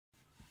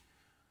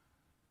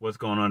What's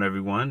going on,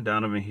 everyone?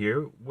 Donovan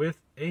here with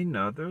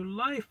another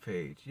life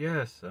page.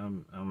 Yes,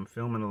 I'm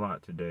filming a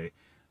lot today,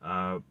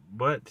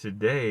 but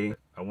today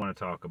I want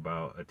to talk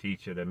about a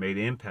teacher that made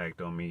an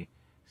impact on me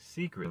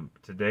secretly.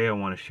 Today I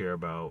want to share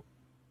about,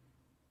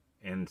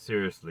 and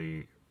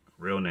seriously,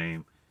 real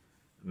name,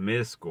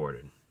 Miss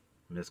Gordon.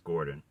 Miss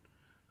Gordon.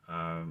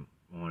 I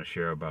want to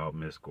share about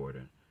Miss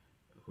Gordon,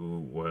 who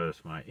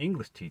was my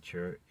English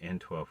teacher in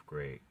 12th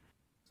grade.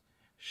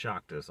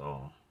 Shocked us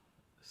all.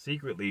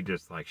 Secretly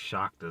just like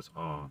shocked us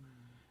all.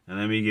 And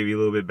let me give you a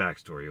little bit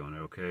backstory on it,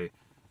 okay?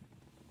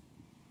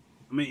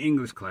 I'm in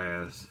English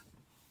class.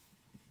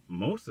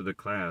 Most of the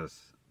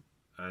class,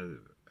 I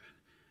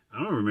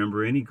don't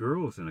remember any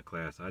girls in the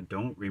class. I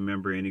don't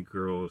remember any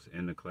girls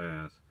in the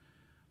class.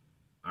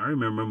 I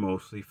remember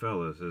mostly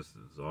fellas. This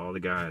is all the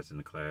guys in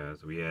the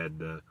class. We had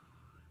the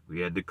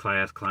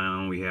class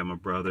clown. We had my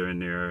brother in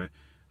there.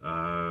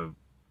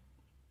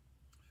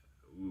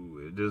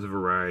 There's a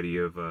variety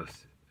of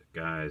us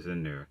guys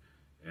in there,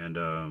 and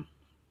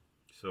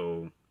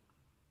so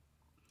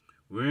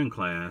we're in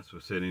class, we're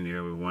sitting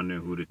there, we're wondering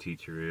who the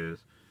teacher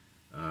is.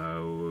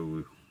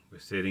 We're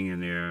sitting in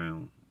there,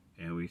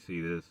 and we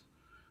see this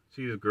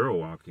girl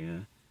walk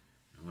in,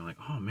 and we're like,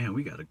 oh man,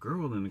 we got a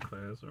girl in the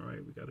class. All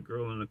right, we got a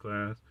girl in the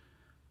class.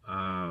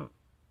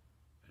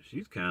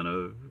 She's kind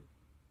of,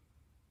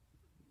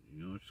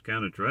 she's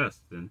kind of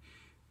dressed, and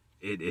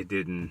it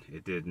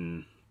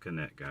didn't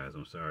connect, guys.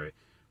 I'm sorry,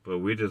 but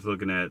we're just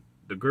looking at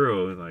the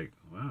girl, like,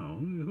 wow,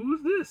 who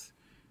is this?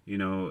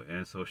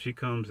 And so she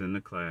comes in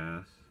the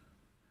class,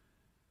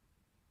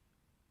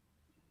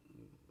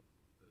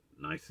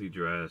 nicely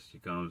dressed. She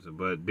comes,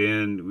 but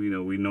then,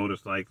 we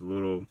notice like a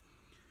little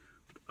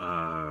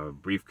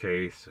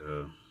briefcase,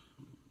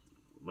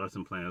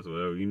 lesson plans, or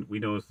whatever. We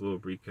notice a little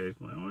briefcase.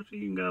 Like, oh, she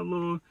even got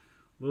a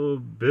little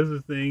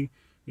business thing.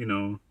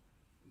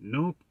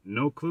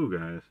 No clue,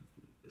 guys.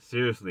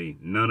 Seriously,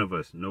 none of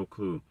us, no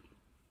clue.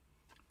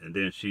 And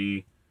then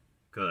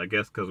I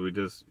guess because we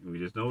just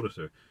noticed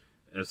her,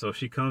 and so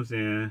she comes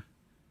in,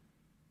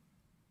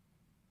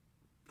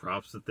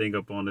 props the thing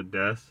up on the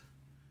desk,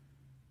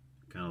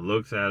 kind of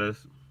looks at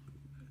us,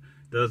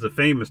 does a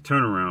famous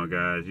turnaround,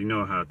 guys. You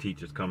know how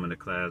teachers come into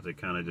class, they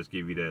kind of just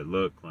give you that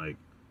look, like,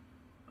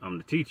 I'm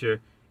the teacher,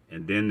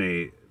 and then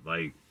they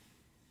like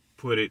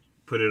put it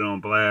on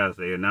blast.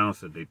 They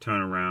announce it. They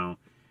turn around,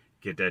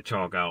 get that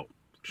chalk out.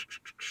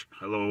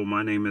 Hello,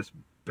 my name is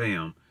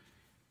Bam.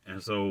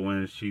 And so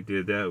when she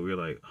did that, we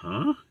were like,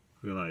 huh?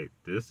 We're like,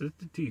 this is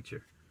the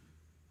teacher.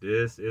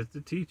 This is the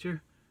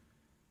teacher.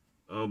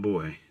 Oh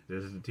boy,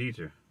 this is the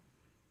teacher.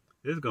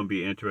 This is going to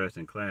be an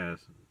interesting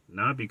class.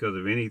 Not because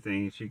of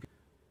anything.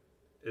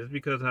 It's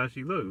because of how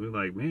she looked. We're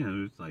like,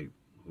 man, it's like,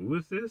 who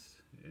is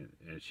this?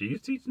 And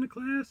she's teaching the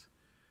class?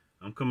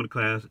 I'm coming to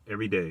class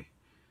every day.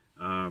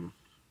 But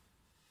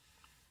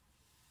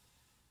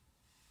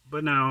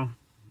now,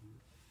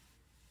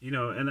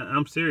 and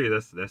I'm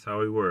serious. That's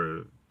how we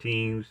were.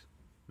 Teams,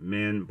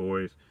 men,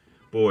 boys,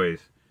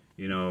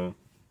 and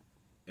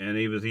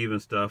it was even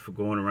stuff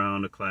going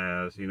around the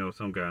class.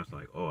 Some guys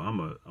like, oh,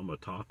 I'm a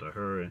talk to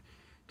her, and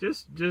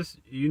just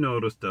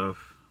the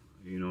stuff,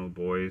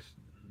 boys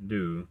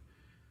do.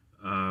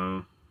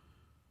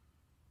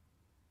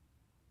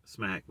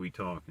 Smack, we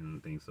talk,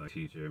 and things like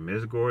teacher.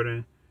 Miss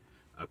Gordon,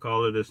 I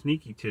call her the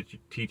sneaky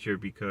teacher,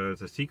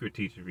 because a secret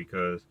teacher,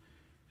 because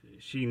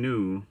she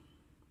knew.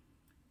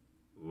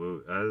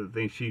 Well, I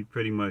think she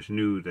pretty much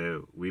knew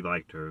that we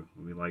liked her.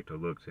 We liked her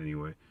looks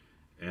anyway.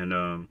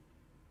 And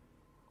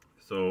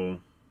so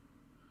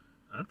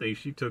I think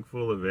she took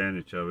full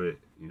advantage of it.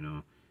 She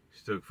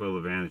took full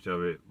advantage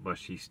of it, but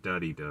she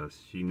studied us.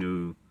 She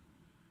knew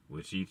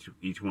which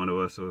each one of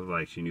us was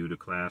like. She knew the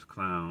class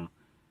clown.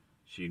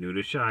 She knew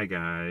the shy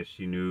guys.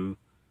 She knew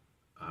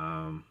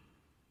the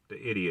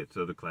idiots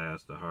of the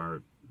class, the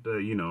hard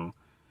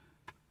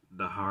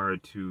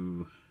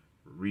to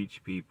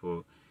reach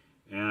people.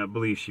 And I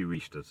believe she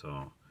reached us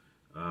all.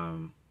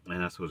 And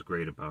that's what's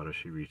great about her.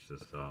 She reached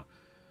us all.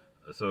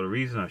 So the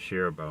reason I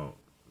share about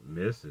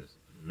Miss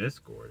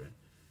Gordon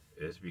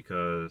is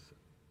because,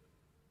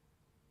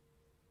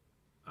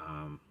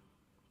 and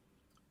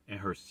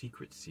her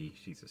secrecy,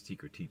 she's a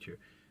secret teacher,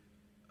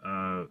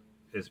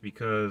 is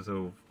because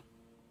of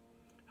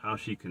how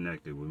she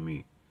connected with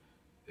me.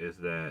 Is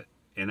that,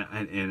 and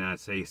I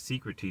say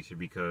secret teacher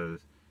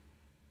because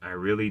I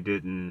really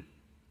didn't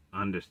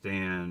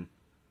understand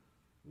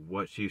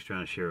what she's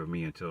trying to share with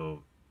me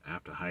until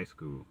after high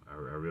school. I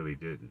really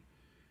didn't.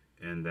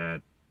 And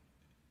that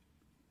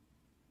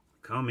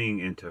coming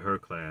into her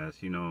class,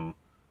 being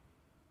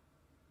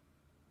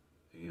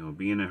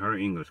in her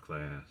English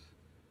class,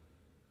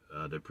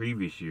 the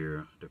previous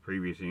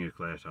English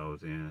class I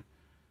was in,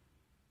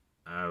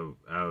 I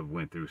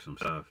went through some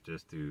stuff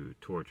just to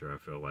torture. I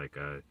felt like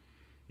I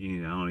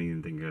don't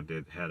even think I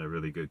had a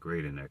really good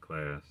grade in that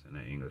class, in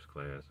that English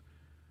class.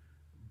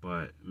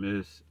 But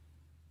Miss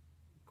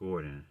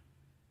Gordon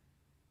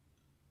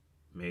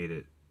made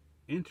it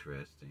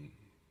interesting.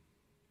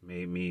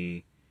 I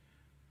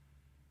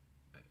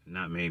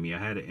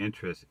had an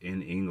interest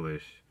in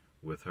English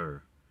with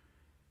her.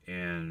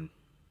 And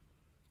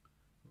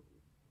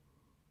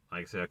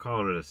like I said, I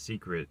call it a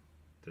secret,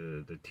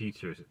 the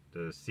teacher,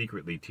 the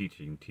secretly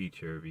teaching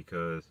teacher,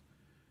 because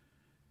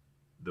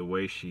the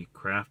way she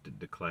crafted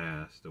the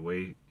class, the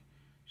way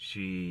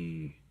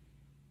she,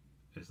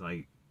 it's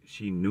like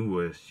she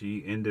knew us. She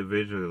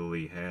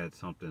individually had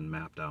something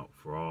mapped out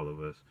for all of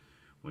us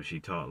when she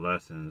taught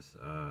lessons.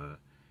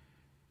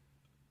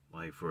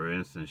 Like for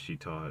instance, she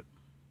taught,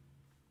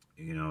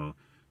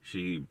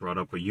 she brought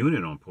up a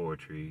unit on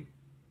poetry,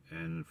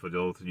 and for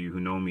those of you who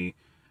know me,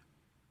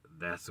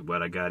 that's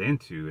what I got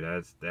into.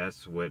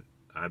 That's what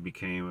I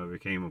became. I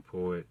became a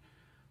poet,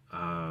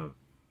 and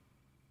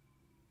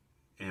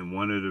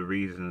one of the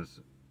reasons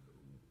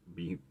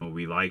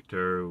we liked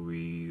her,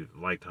 we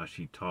liked how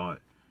she taught.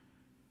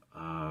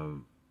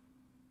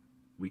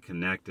 We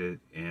connected,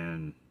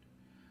 and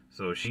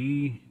so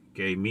she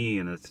gave me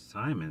an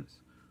assignments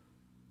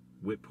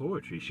with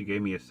poetry. She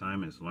gave me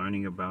assignments,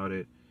 learning about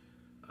it,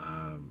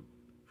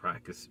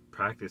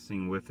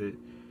 practicing with it,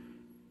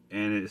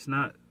 and it's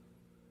not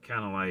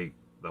kind of like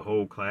the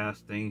whole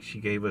class thing. She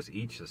gave us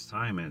each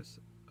assignments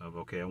of,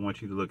 okay, I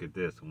want you to look at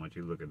this, I want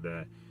you to look at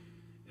that.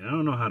 And I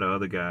don't know how the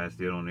other guys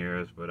did on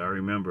theirs, but I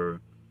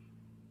remember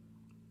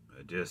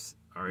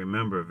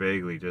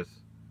vaguely just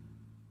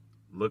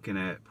looking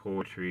at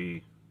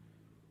poetry,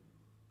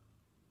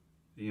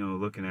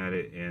 looking at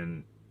it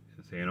and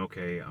saying,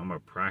 okay, I'm gonna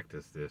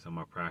practice this. I'm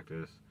gonna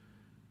practice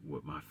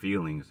what my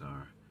feelings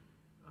are.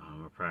 I'm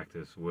gonna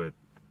practice what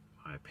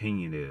my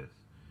opinion is.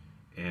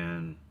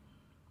 And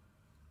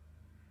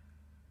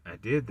I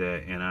did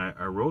that, and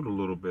I wrote a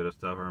little bit of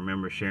stuff. I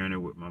remember sharing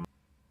it with my mom,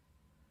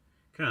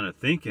 kind of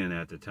thinking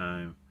at the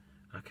time,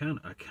 I kind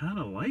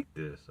of like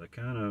this. I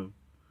kind of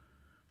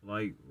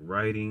like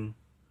writing.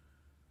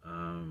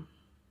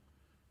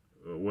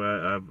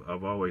 Well,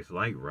 I've always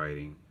liked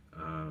writing,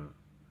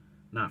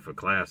 not for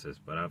classes,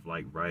 but I've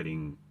liked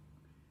writing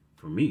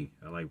for me.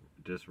 I like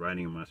just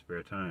writing in my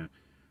spare time.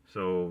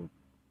 So,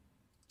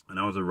 and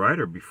I was a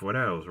writer before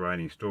that. I was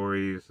writing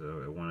stories.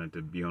 I wanted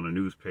to be on a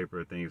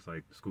newspaper, things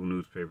like school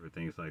newspaper,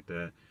 things like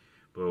that.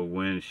 But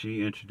when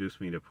she introduced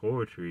me to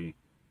poetry,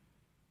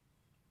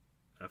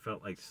 I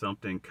felt like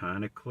something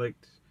kind of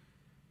clicked.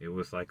 It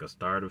was like a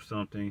start of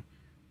something.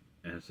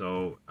 And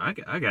so I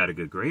got a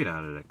good grade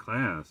out of that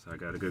class.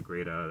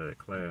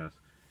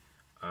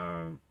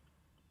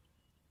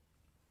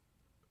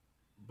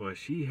 But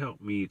she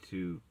helped me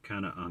to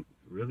kind of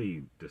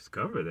really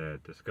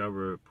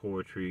discover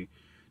poetry,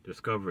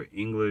 discover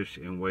English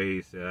in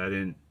ways that I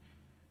didn't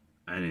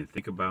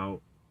think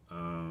about.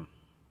 And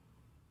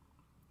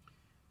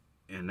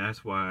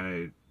that's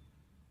why,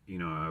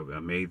 I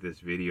made this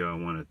video. I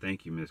want to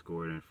thank you, Miss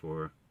Gordon,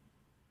 for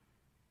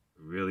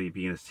really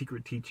being a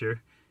secret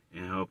teacher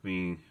and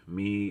helping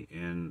me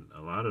and a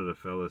lot of the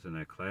fellas in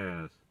that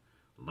class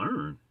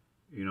learn.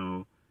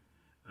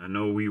 I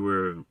know we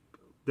were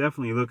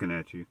definitely looking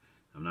at you.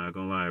 I'm not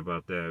gonna lie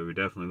about that. We were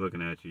definitely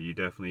looking at you. You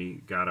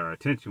definitely got our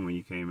attention when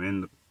you came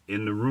in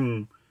the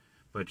room,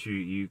 but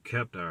you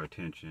kept our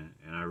attention,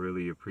 and I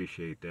really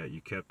appreciate that.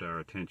 You kept our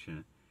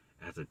attention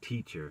as a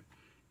teacher,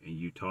 and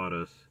you taught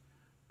us.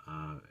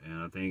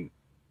 And I think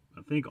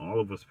all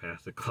of us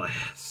passed the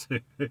class.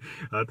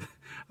 I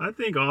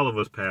think all of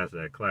us passed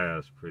that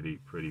class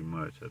pretty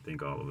much. I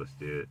think all of us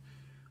did.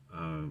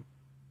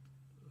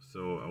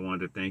 So I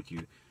wanted to thank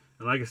you.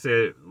 And like I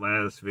said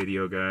last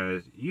video,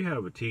 guys, you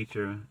have a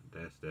teacher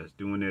that's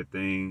doing their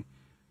thing,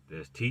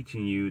 that's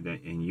teaching you,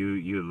 and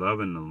you're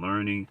loving the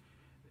learning.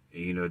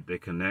 They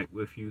connect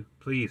with you.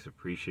 Please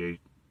appreciate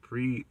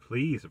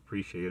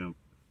them.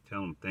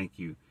 Tell them thank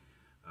you.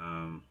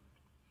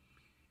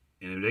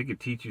 And if they could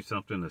teach you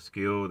something, a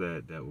skill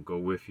that will go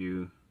with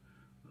you,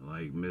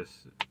 like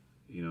Miss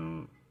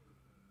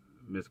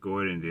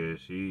Gordon did.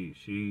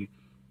 She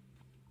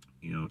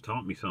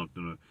taught me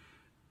something,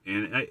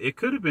 and it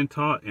could have been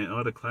taught in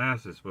other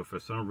classes, but for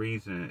some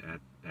reason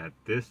at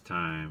this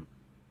time,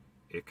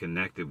 it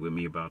connected with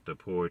me about the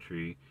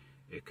poetry.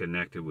 It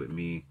connected with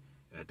me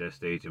at that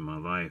stage in my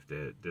life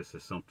that this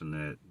is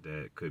something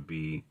that could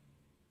be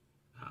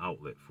an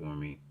outlet for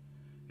me.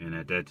 And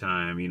at that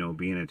time,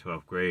 being in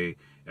 12th grade,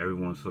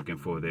 everyone's looking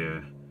for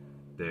their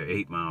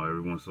 8 mile.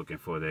 Everyone's looking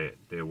for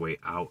their way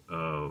out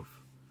of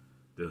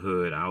the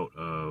hood, out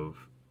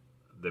of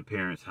the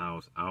parents'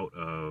 house, out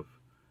of,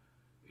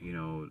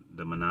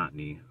 the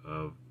monotony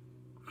of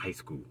high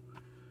school.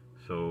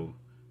 So,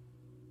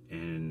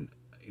 and,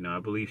 I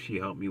believe she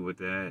helped me with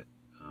that.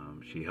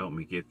 She helped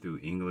me get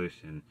through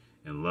English and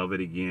love it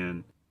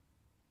again.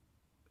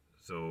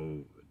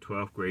 So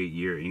 12th grade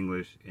year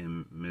English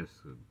in Miss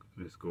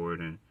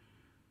Gordon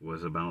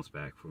was a bounce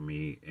back for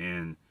me,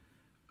 and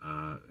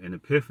an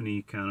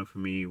epiphany kind of for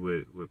me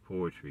with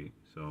poetry.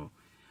 So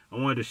I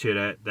wanted to share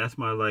that. That's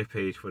my life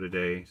page for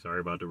today.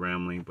 Sorry about the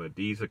rambling, but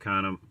these are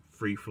kind of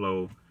free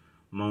flow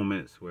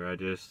moments where I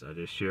just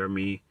share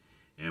me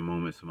and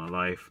moments of my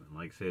life. And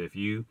like I said, if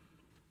you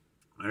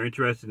are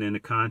interested in the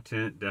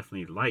content,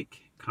 definitely like,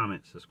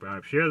 comment,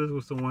 subscribe, share this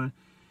with someone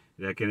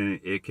that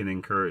it can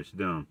encourage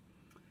them.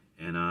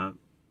 And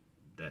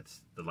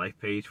that's the life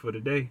page for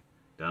today.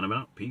 Donovan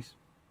out. Peace.